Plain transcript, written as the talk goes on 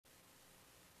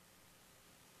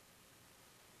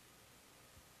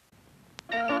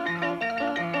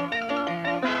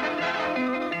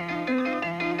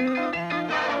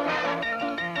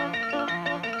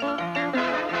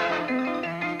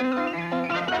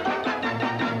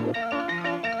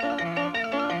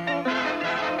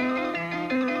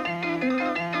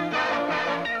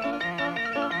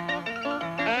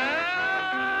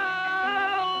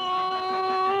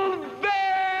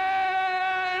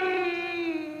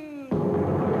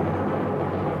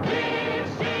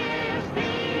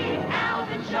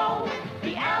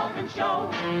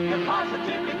You're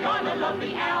positively gonna love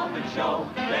the Alvin show.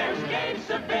 There's Gabe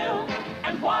Seville,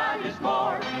 and what is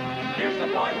more, here's the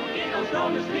boy who giggles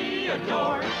known as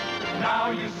Theodore.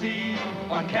 Now you see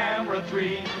on camera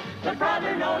 3, the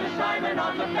brother known as Simon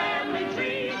on the family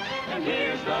tree. And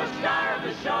here's the star of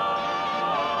the show,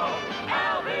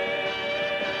 Alvin!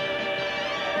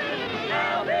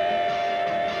 Alvin!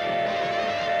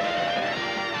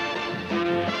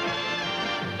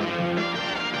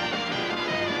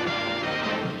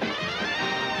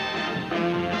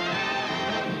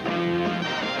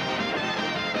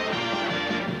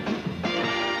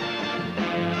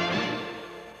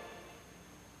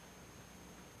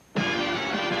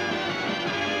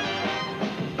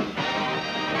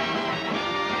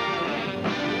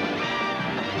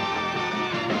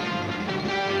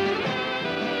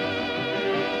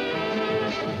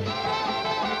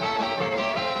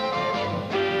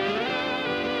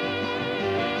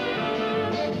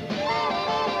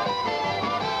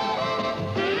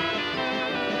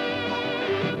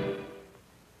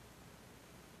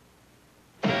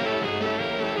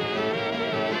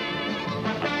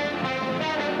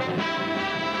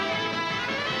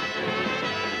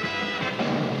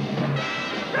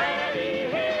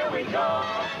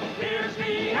 Here's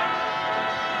the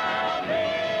Alvin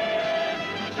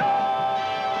Show.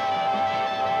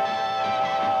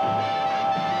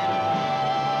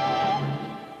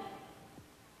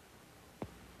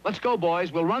 Let's go,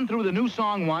 boys. We'll run through the new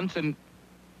song once and...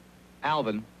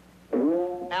 Alvin,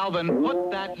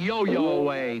 put that yo-yo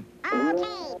away.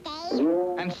 Okay, Dave.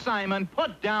 And Simon,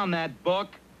 put down that book.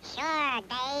 Sure,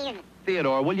 Dave.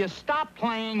 Theodore, will you stop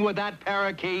playing with that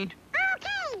parakeet?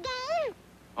 Okay, Dave.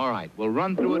 All right, we'll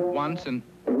run through it once and...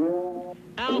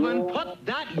 Alvin, put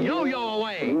that yo-yo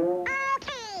away.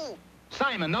 Okay.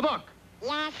 Simon, the book.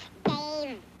 Yes,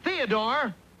 Dave.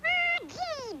 Theodore.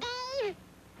 Gee, Dave.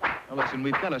 Now, listen,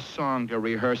 we've got a song to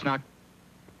rehearse. Now,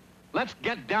 let's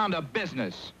get down to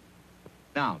business.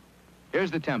 Now,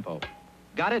 here's the tempo.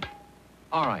 Got it?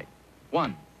 All right.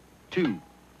 1, 2,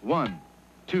 1,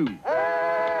 2.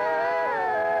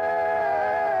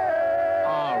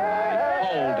 All right,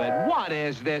 hold it. What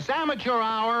is this, amateur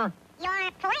hour?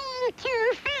 You're playing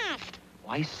too fast. Oh,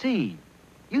 I see.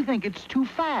 You think it's too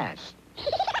fast.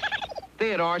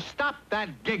 Theodore, stop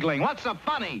that giggling. What's so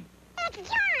funny? It's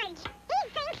George. He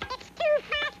thinks it's too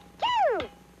fast,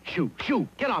 too. Shoot.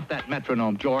 Get off that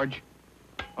metronome, George.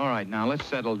 All right, now, let's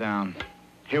settle down.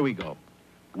 Here we go.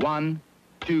 1,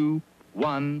 2,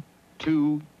 1,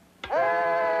 2. Cut!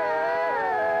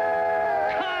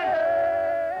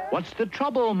 What's the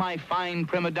trouble, my fine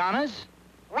prima donnas?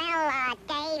 Well,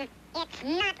 Dave, it's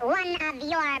not one of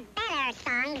your better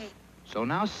songs. So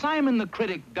now Simon the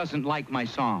critic doesn't like my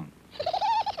song.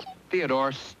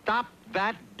 Theodore, stop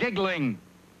that giggling.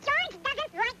 George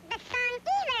doesn't like the song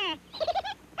either.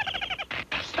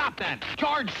 Stop that,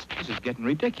 George! This is getting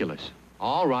ridiculous.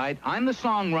 All right, I'm the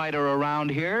songwriter around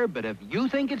here, but if you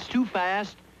think it's too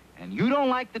fast, and you don't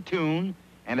like the tune,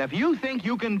 and if you think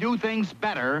you can do things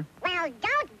better... Well,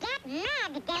 don't get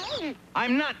mad, Dave.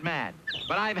 I'm not mad,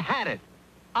 but I've had it.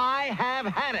 I have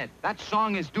had it. That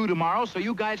song is due tomorrow, so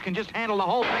you guys can just handle the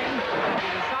whole thing. If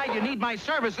you decide you need my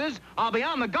services, I'll be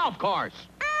on the golf course.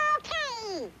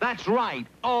 Okay. That's right,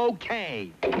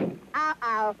 okay.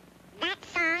 Uh-oh. That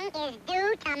song is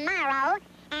due tomorrow,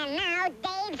 and now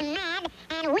Dave's mad,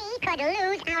 and we could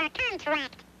lose our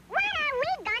contract. What are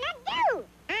we gonna do?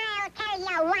 I'll tell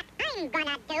you what I'm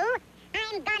gonna do.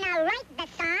 I'm gonna write the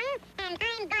song, and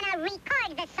I'm gonna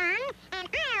record the song, and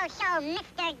I'll show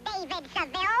Mr. David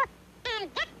Seville.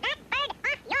 And get that bird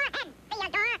off your head,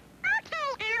 Theodore. Okay,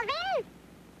 Alvin?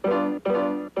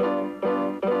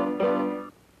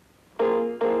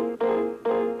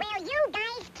 Will you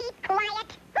guys keep quiet?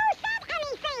 Who said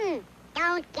anything?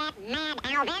 Don't get mad,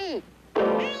 Alvin. I'm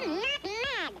not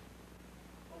mad.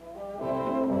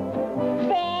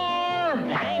 4!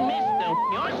 Hey, mister,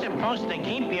 you're supposed to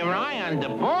keep your eye on the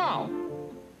ball.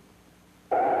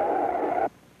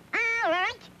 All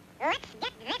right, let's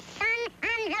get this song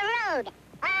on the road.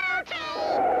 Okay,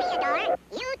 Theodore,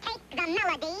 you take the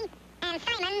melody, and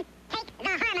Simon, take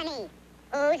the harmony.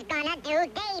 Who's gonna do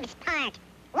Dave's part?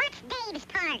 What's Dave's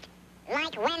part?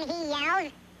 Like when he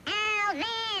yells,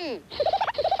 Alvin!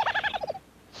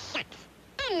 Shucks,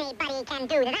 anybody can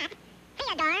do that.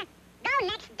 Theodore, go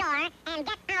next door and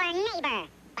get our neighbor.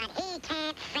 But he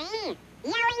can't sing.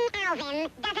 Yelling Alvin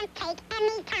doesn't take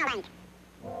any talent.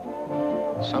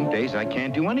 Some days I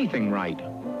can't do anything right.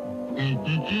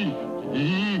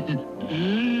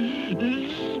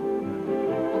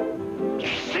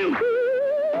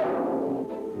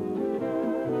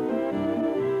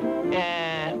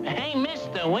 Hey,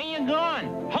 mister, where you going?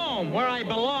 Ho,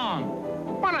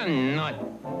 What a nut.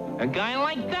 A guy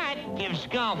like that gives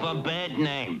golf a bad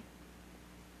name.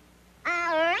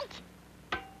 All right.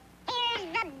 Here's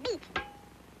the beat.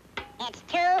 It's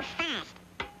too fast.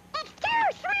 It's too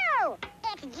slow.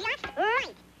 It's just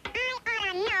right. I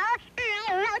ought to know I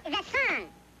wrote the song.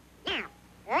 Now,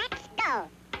 let's go.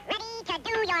 Ready to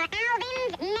do your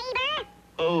Alvin's neighbor?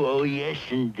 Oh, yes,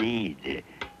 indeed.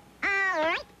 All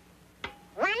right.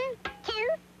 1, 2,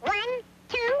 1,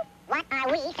 2. What are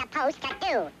we supposed to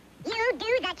do? You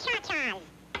do the cha-chas.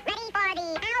 Ready for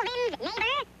the Alvin's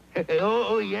neighbor?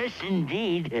 Oh, yes,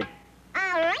 indeed.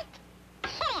 All right.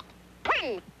 Hit it.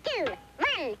 1, 2,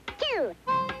 1, 2.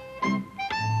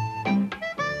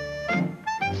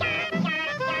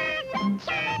 Cha-cha-cha,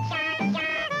 cha-cha-cha.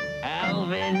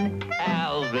 Alvin,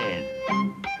 Alvin.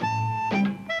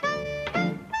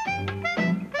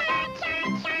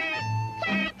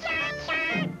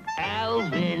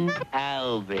 Alvin,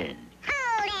 Alvin.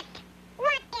 Hold it!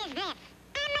 What is this?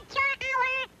 Amateur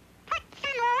hour? Put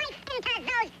some life into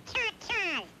those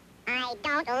cha-chas. I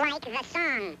don't like the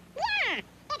song. Yeah,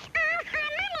 it's all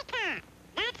harmonica.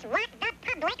 That's what the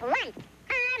public wants.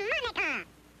 Harmonica.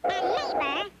 And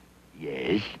neighbor,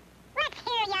 Yes? let's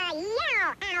hear you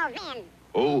yell, Alvin.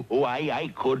 Oh, I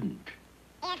couldn't.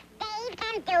 If Dave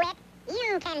can do it,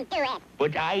 you can do it.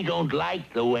 But I don't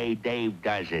like the way Dave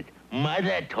does it.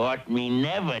 Mother taught me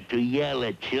never to yell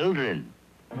at children.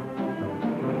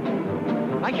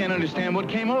 I can't understand what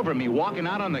came over me, walking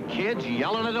out on the kids,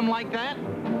 yelling at them like that.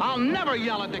 I'll never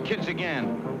yell at the kids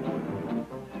again.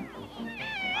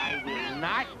 I will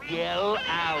not yell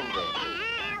Alvin.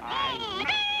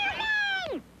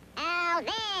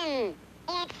 Alvin!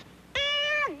 It's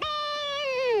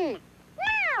Alvin!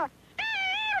 No!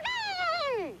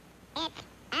 Alvin! It's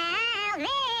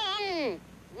Alvin!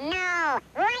 No,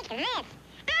 like this.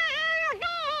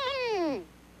 Alvin!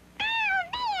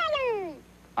 Alvin!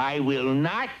 I will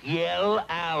not yell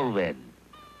Alvin.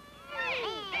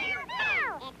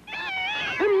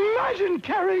 Imagine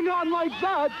carrying on like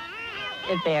that.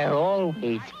 They're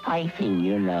always fighting,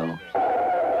 you know.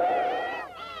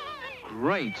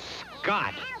 Great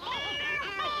Scott.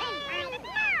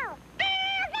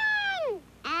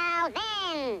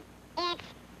 Alvin! It's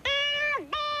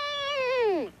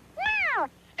Alvin! No!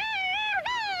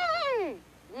 Alvin!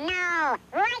 No,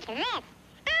 like this.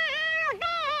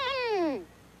 Alvin!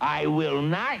 I will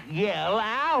not yell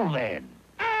Alvin.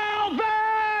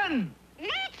 Alvin!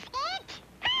 That's it!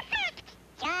 Perfect!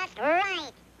 Just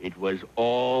right. It was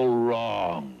all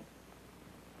wrong.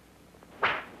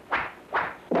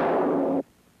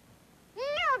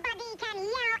 Nobody can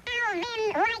yell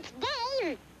Alvin like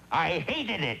Dave. I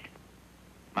hated it.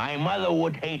 My mother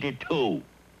would hate it, too.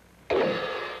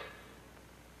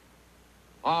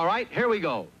 All right, here we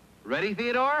go. Ready,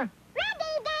 Theodore?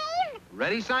 Ready, Dave?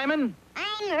 Ready, Simon?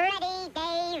 I'm ready,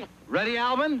 Dave. Ready,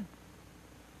 Alvin?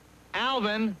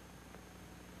 Alvin?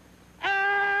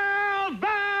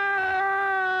 Alvin!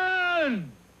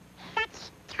 Such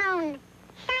tone,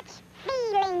 such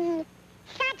feeling,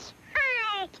 such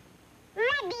heart.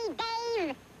 Ready,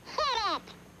 Dave? Hit it.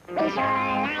 We sure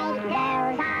like those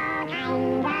all kinds of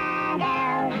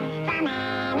girls. From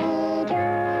Annie to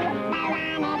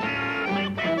Veronica.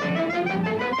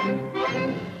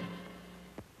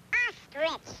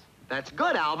 Ostrich. That's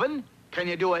good, Alvin. Can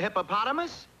you do a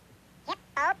hippopotamus?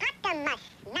 Hippopotamus.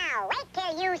 Now wait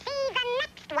till you see the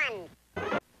next one.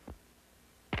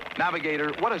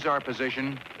 Navigator, what is our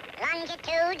position?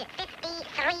 Longitude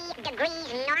 53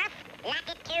 degrees north.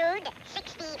 Latitude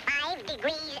 65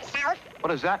 degrees south. What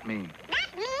does that mean?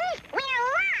 That means we're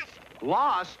lost.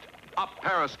 Lost? Up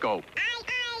periscope. Aye,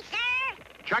 aye, sir.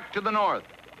 Check to the north.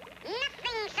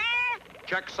 Nothing, sir.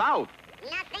 Check south.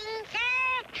 Nothing,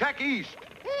 sir. Check east.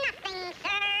 Nothing,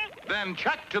 sir. Then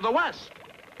check to the west.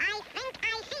 I think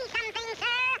I see something,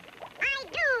 sir. I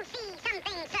do see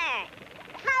something, sir.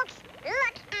 Folks,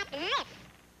 look at this.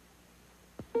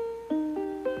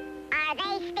 Are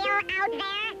they still out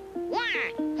there? Yeah,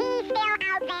 he's still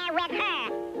out there with her.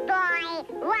 Boy,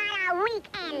 what a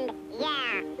weekend.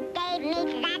 Yeah, Dave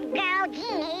meets that girl,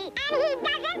 Jeannie, and he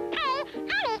doesn't pay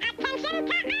any attention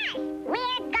to us.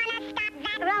 We're gonna stop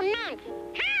that romance.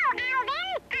 How, Alvin?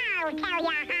 I'll tell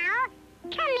ya how.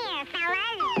 Come here,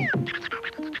 fellas.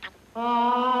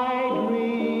 I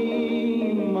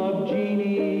dream of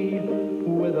Jeannie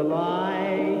with a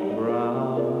light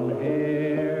brown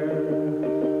hair,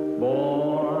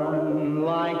 born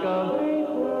like a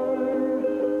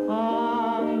vapor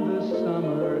on the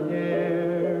summer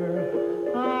air.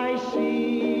 I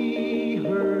see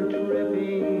her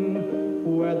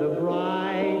tripping where the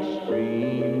bright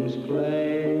streams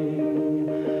play,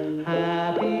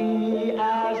 happy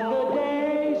as the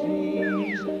day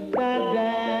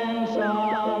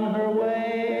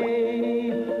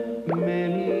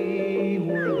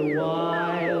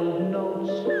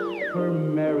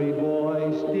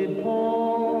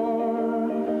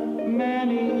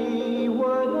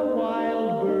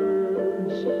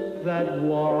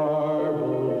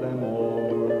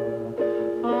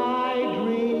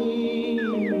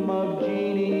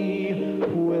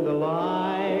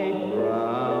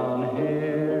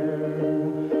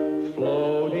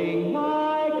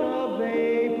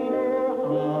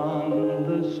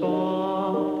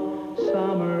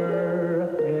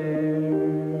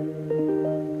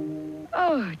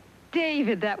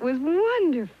David, that was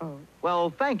wonderful. Well,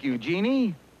 thank you,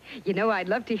 Jeannie. You know, I'd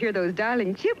love to hear those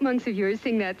darling chipmunks of yours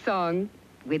sing that song.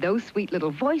 With those sweet little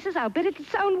voices, I'll bet it'd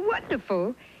sound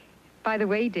wonderful. By the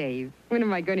way, Dave, when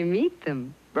am I going to meet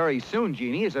them? Very soon,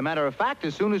 Jeannie. As a matter of fact,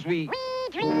 as soon as we... We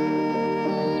dream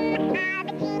of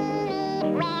a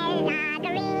genie with a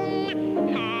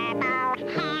green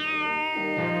purple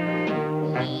hair.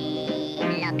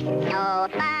 He looks so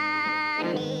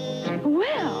funny.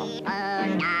 Well,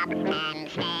 People stop and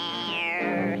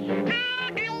stare.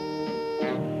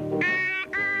 Her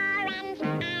eyes are orange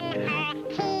and her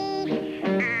teeth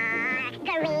are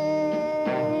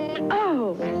green.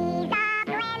 oh, She's a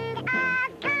blend of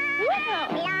colors. Well.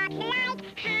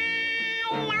 Looks like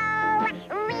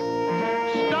Halloween.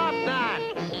 Stop that!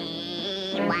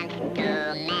 He wants to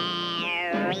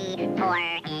marry for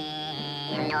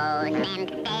innocent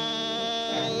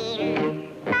Dave.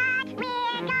 But we're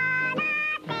gonna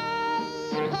save him. We'll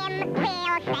save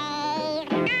our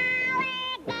Dave.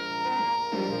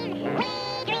 We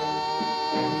dream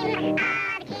of Genie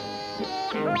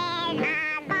with a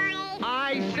voice. I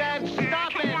said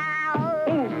stop it!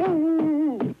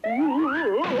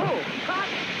 Cut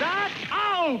that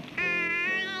out!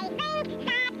 I think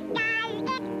that does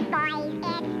it, boys. It's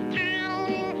time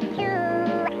to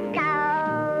go.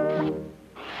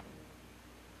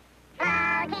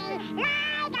 Floating like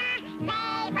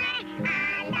a vapor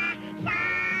on the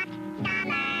soft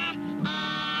summer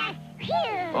air.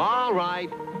 Phew. All right,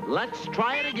 let's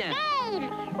try it again. Dave,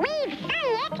 we've sung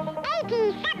it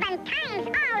 87 times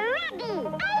already.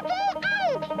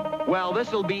 88! Well,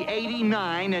 this'll be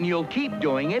 89, and you'll keep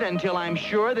doing it until I'm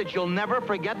sure that you'll never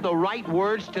forget the right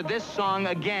words to this song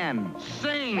again.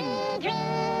 Sing! We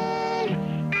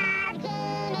dream of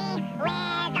Genie with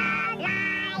a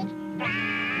light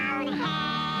brown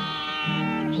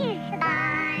hair. Here's the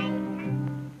barn.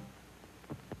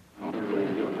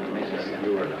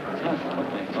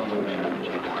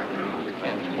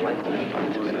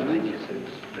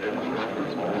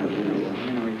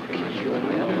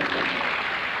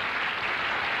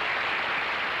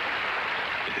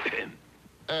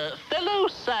 Fellow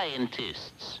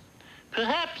scientists,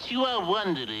 perhaps you are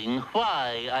wondering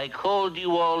why I called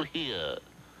you all here.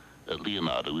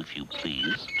 Leonardo, if you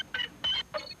please.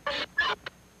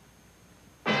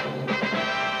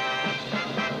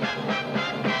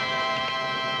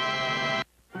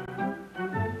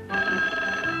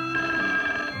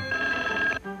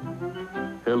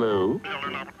 Hello?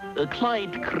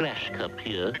 Clyde Crash Cup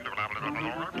here.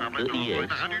 Yes.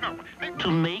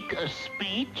 To make a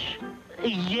speech?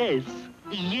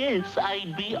 Yes,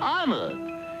 I'd be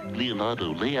honored.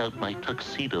 Leonardo, lay out my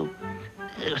tuxedo.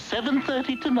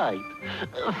 7:30 tonight.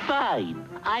 Fine,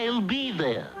 I'll be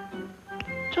there.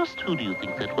 Just who do you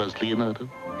think that was, Leonardo?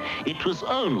 It was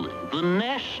only the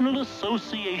National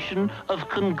Association of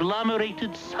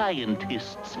Conglomerated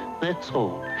Scientists. That's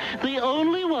all. They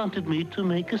only wanted me to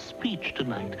make a speech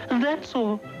tonight. That's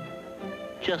all.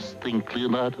 Just think,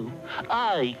 Leonardo.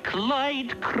 I,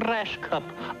 Clyde Crash Cup,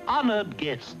 honored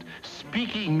guest,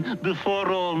 speaking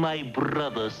before all my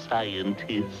brother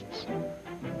scientists.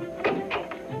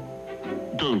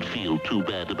 Don't feel too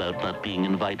bad about not being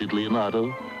invited,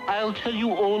 Leonardo. I'll tell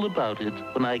you all about it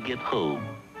when I get home.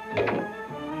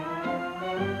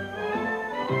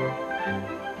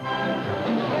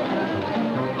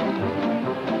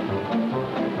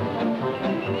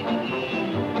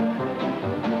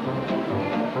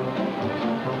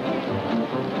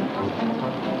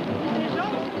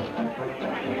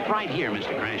 Right here,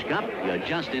 Mr. Crash Cup. You're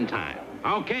just in time.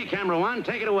 Okay, camera one,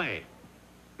 take it away.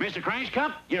 Mr. Crash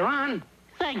Cup, you're on.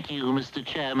 Thank you, Mr.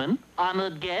 Chairman,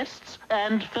 honored guests,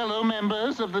 and fellow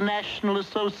members of the National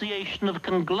Association of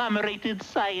Conglomerated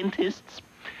Scientists.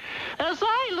 As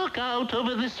I look out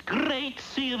over this great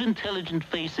sea of intelligent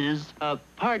faces...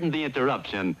 Pardon the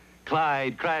interruption,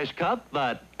 Clyde Crash Cup,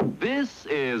 but this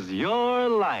is your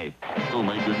life. Oh,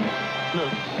 my goodness. No,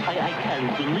 I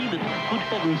can't believe it. Good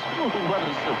heavens, oh, what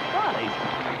a surprise.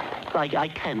 I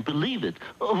can't believe it.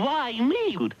 Why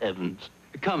me, good heavens?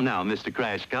 Come now, Mr.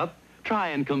 Crash Cup. Try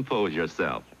and compose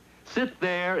yourself. Sit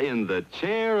there in the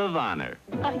chair of honor.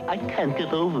 I can't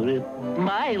get over it.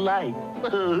 My life.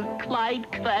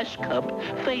 Clyde Crash Cup,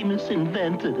 famous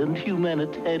inventor and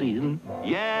humanitarian.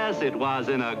 Yes, it was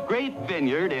in a great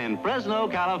vineyard in Fresno,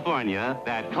 California,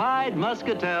 that Clyde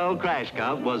Muscatel Crash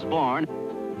Cup was born.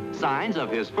 Signs of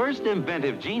his first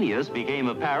inventive genius became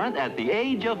apparent at the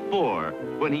age of 4,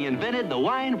 when he invented the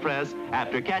wine press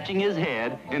after catching his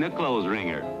head in a clothes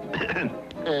wringer.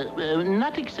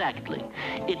 Not exactly.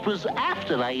 It was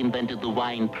after I invented the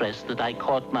wine press that I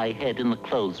caught my head in the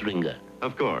clothes wringer.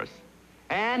 Of course.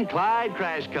 And Clyde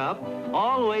Crash Cup,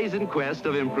 always in quest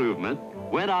of improvement,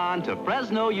 went on to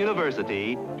Fresno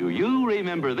University. Do you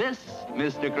remember this,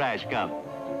 Mr. Crash Cup?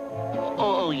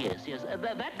 Oh, yes.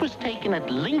 That was taken at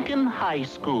Lincoln High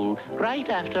School right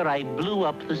after I blew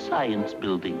up the science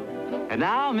building. And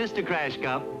now, Mr. Crash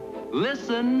Cup,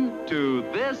 listen to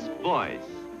this voice.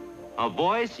 A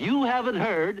voice you haven't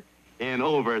heard in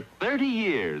over 30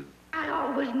 years. I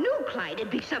always knew Clyde'd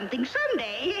be something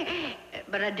someday,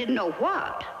 but I didn't know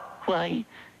what. Why,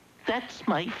 that's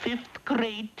my 5th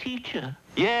grade teacher.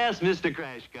 Yes, Mr.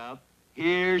 Crash Cup,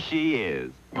 here she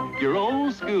is. Your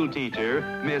old school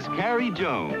teacher, Miss Carrie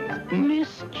Jones.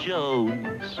 Miss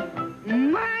Jones.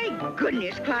 My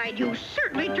goodness, Clyde, you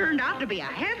certainly turned out to be a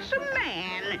handsome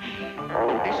man.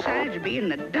 Besides being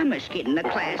the dumbest kid in the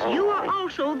class, you are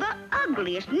also the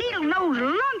ugliest needle-nosed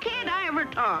lunkhead I ever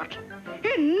taught.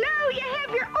 And now you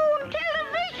have your own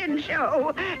television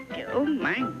show. Oh,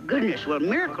 my goodness, will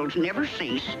miracles never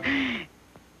cease.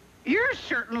 You're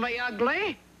certainly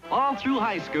ugly. All through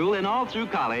high school and all through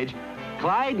college,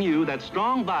 Clyde knew that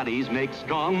strong bodies make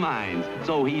strong minds,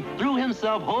 so he threw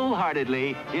himself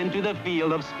wholeheartedly into the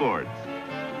field of sports.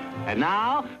 And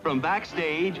now, from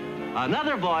backstage,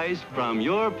 another voice from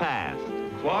your past.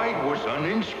 Clyde was an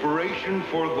inspiration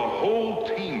for the whole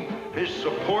team. His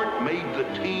support made the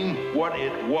team what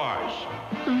it was.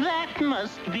 That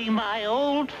must be my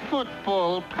old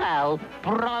football pal,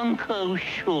 Bronco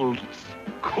Schultz.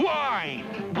 Clyde!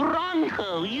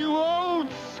 Bronco, you old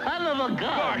son of a gun!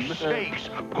 Gosh sakes,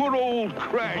 good old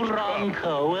Crash Cup.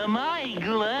 Bronco, am I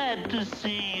glad to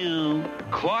see you.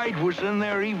 Clyde was in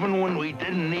there even when we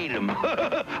didn't need him.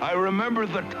 I remember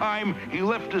the time he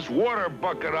left his water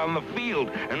bucket on the field,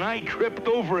 and I tripped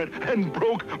over it and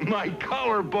broke my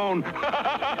collarbone.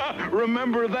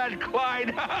 Remember that,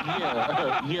 Clyde?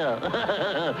 Yeah.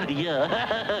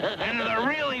 And the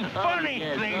really funny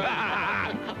thing...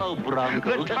 Oh,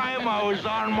 Bronco. The time I was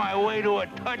on my way to a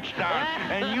touchdown,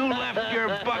 and you left your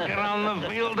bucket on the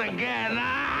field again. And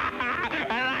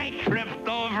I tripped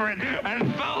over it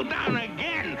and fell down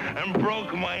again and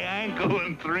broke my ankle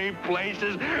in 3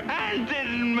 places and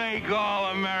didn't make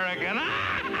All-American.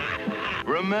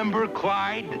 Remember,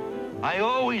 Clyde? I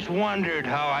always wondered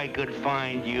how I could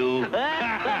find you.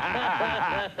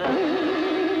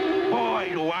 Boy,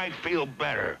 do I feel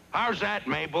better. How's that,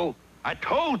 Mabel? I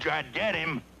told you I'd get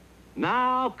him.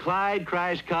 Now, Clyde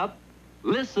Crash Cup,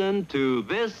 listen to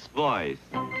this voice.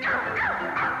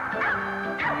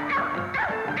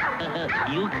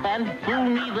 You can't fool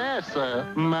me there,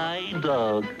 sir. My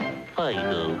dog,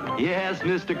 Fido. Yes,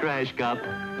 Mr. Crash Cup,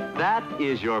 that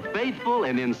is your faithful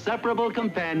and inseparable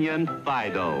companion,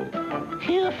 Fido.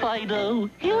 Here, Fido.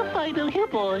 Here,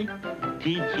 boy.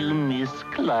 Did you miss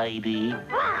Clydie?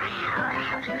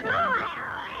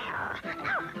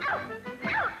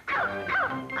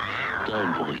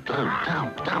 Down, boy,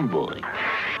 down, boy.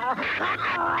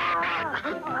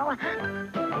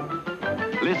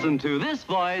 Listen to this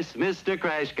voice, Mr.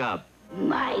 Crash Cup.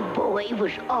 My boy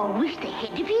was always the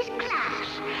head of his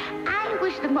class. I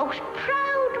was the most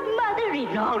proud mother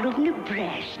in all of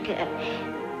Nebraska.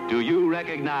 Do you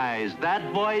recognize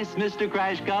that voice, Mr.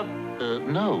 Crash Cup?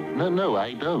 No,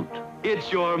 I don't.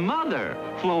 It's your mother,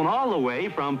 flown all the way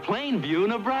from Plainview,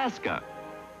 Nebraska.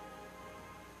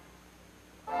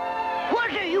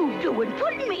 What are you doing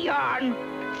putting me on?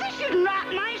 This is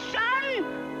not my son.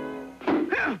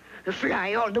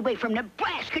 Fly all the way from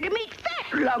Nebraska to meet that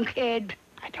lunkhead.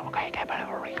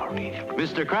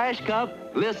 Mr. Crash Cup,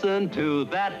 listen to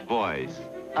that voice.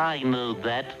 I know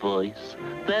that voice.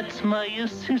 That's my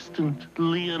assistant,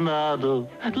 Leonardo.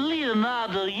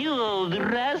 Leonardo, you old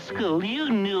rascal. You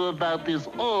knew about this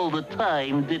all the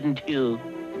time, didn't you?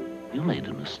 You made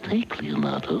a mistake,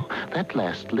 Leonardo. That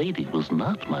last lady was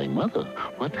not my mother.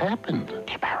 What happened?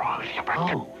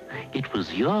 Oh, it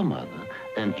was your mother,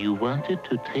 and you wanted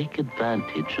to take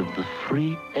advantage of the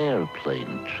free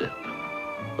airplane trip.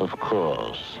 Of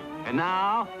course. And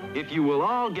now, if you will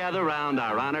all gather round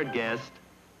our honored guest,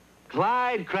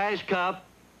 Clyde Crash Cup,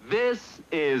 this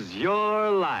is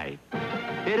your life.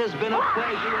 It has been a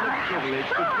pleasure and a privilege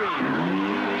to bring to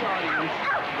the audience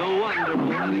the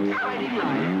wonderful and exciting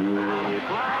life of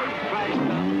Clyde Crash Cup.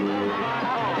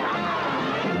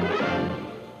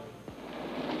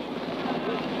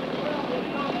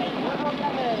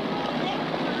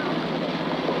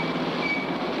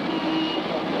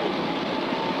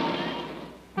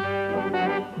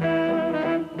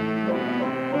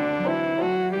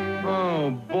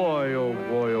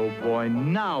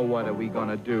 Now what are we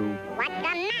gonna do? What's the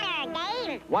matter,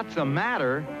 Dave? What's the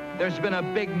matter? There's been a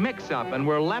big mix-up, and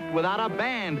we're left without a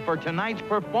band for tonight's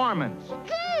performance.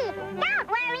 Gee, Don't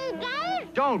worry,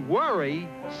 Dave. Don't worry.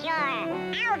 Sure.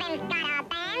 Alvin's got a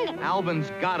band.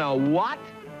 Alvin's got a what?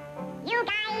 You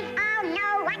guys all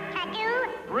know what to do?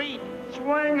 Reach,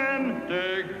 swing and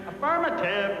dig.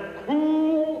 Affirmative.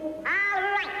 Cool. All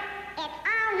right. It's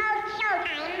almost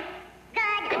showtime.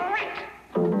 Good luck.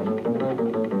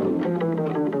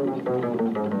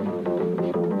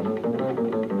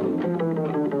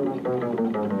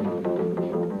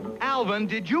 Alvin,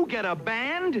 did you get a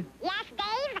band? Yes,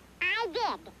 Dave, I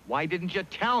did. Why didn't you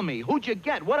tell me? Who'd you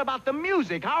get? What about the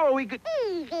music? How are we good?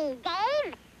 Easy,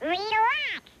 Dave.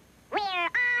 Relax. We're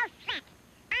all set.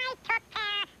 I took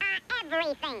care of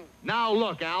everything. Now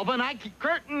look, Alvin,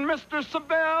 Curtain, Mr.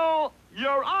 Seville,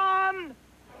 you're on.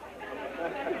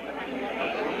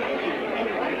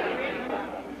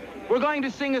 We're going to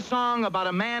sing a song about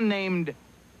a man named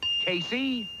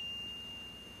Casey,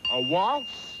 a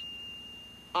waltz,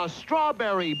 a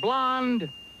strawberry blonde,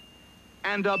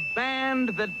 and a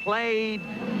band that played...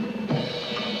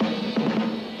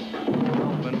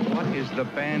 Alvin, what is the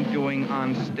band doing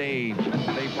on stage?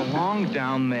 They belong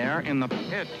down there in the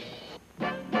pit.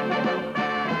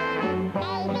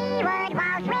 Daisy would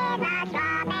waltz with a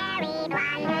strawberry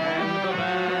blonde.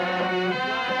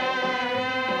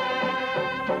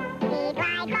 He'd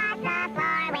glide across the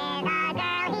floor with a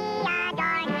girl he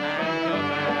adored.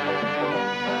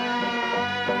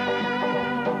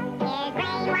 His brain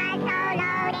was so